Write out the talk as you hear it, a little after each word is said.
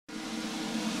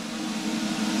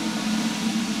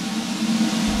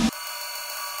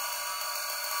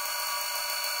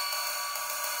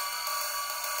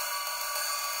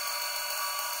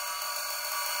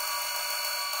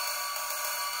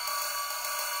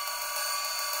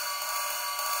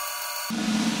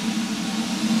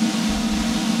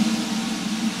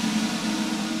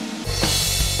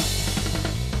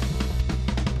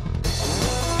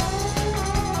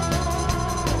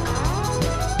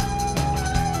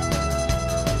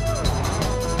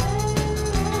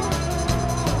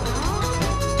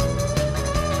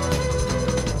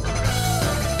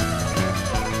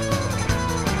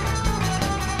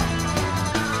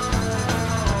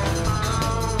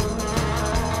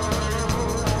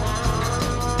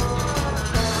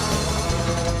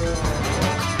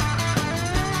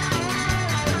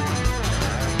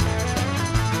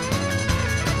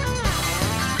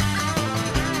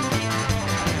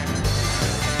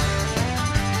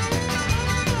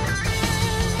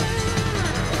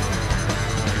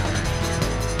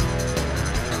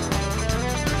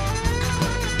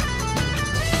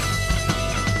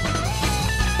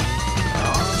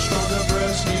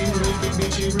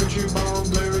Cubone,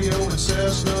 Blériot, and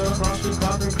Cessna, Crosby,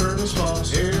 Clocker, Curtis,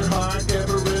 Foss, Earhart,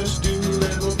 Everest,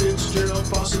 Doolittle, FitzGerald,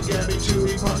 Fawcett, Gabby,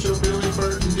 Toohey, Poncho, Billy,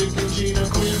 Burton, Dick, and Gina,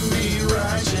 Quimby,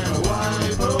 Rice, and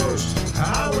Wiley Post,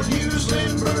 Howard Hughes,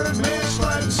 Lindbergh, Metz,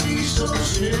 Clyde, Cecil,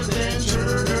 Smith, and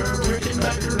Turner,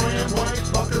 Rickenbacker, Ram, White,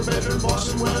 Bucker, Bedford,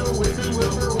 Boston, Weddle, Whitman,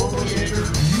 Wilbur, ultra-léger.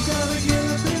 You gotta get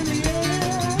up in the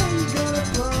air, you gotta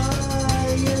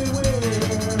fly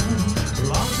anywhere. As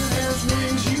long as it has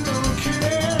wings, you don't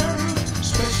care.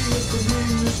 Especially if the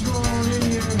wind is blowing in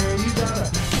your hair. You gotta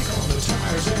kick on the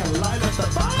tires and light up the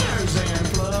fires and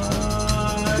fly.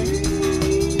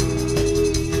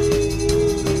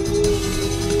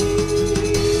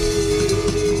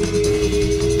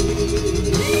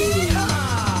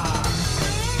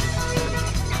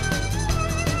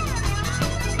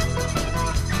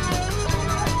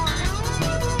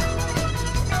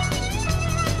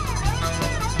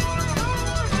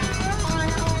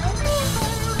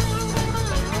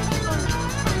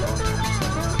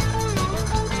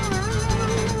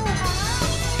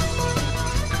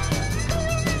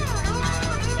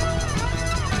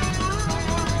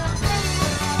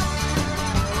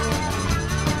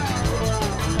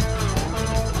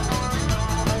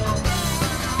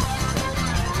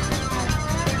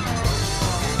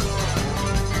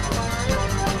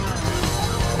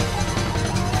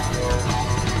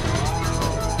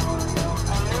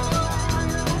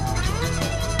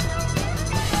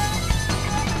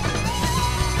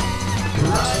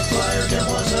 Wright, Flyer,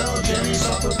 Demoiselle, Jenny,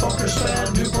 Suffolk, Bunker,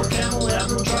 Spad, Newport, Camel,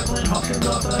 Admiral, Truckland, Hawkins,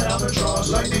 Gotha, Albatross,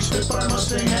 Lightning, Spitfire,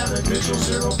 Mustang, Havoc, Mitchell,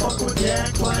 Zero, Buckwheat,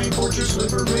 Yak, Flying Fortress,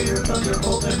 Liberator,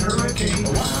 Thunderbolt, and Hurricane.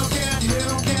 Wildcat,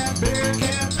 Hellcat,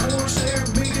 Bearcat, Corsair,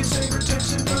 Maiden, Saber,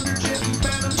 Texan, Thunderjet,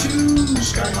 Phantom 2,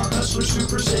 Skyhawk, Hustler,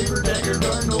 Super Saber, Dagger,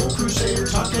 Dart, Old Crusader,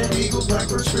 Tomcat, Eagle,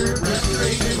 Blackbird, Spirit, Raptor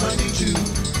 8, and Lightning 2.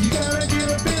 You gotta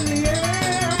get up in the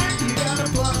air, you gotta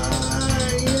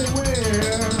fly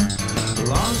anywhere. As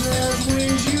long as it has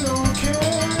wings, you don't care.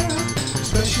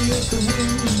 Especially if the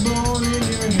wind is blowing in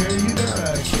your hair. You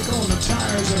gotta kick on the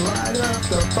tires and light up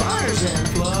the fires and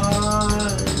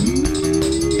fly.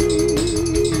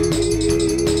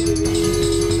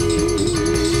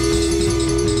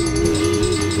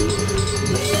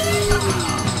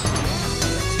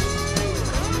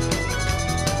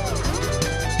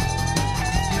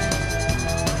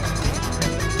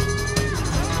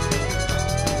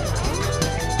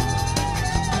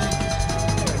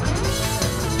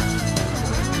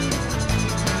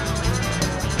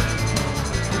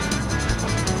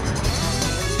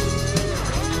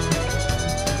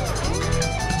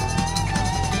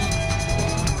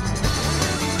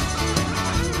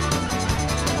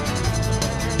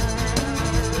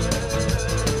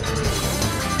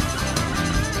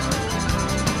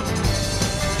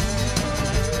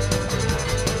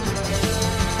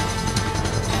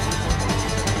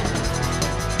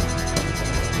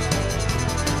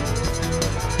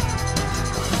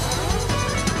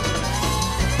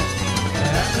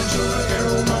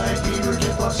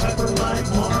 Hyperlight,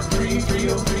 Mark 3,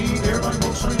 303, Airline,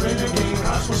 Volkswagen, Renegade,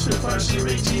 Cosmo, Spitfire,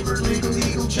 Sea-Ray, T-Bird, Legal,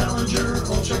 Eagle, Challenger,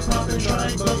 Ultra, Profit,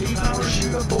 Trike, Buggy, Power,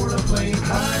 Shoot, Aboard a Plane,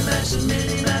 Climax and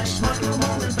Mini-Max, Micro,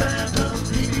 Moment, Phantom,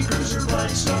 PD, Cruiser, White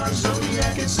Star,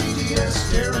 Zodiac, and CDS,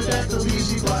 Pterodactyl,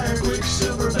 Easy Flyer,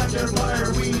 Quicksilver, Back Air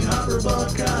Flyer, Wing, Hopper,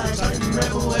 Buckeye, Titan,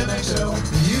 Rebel,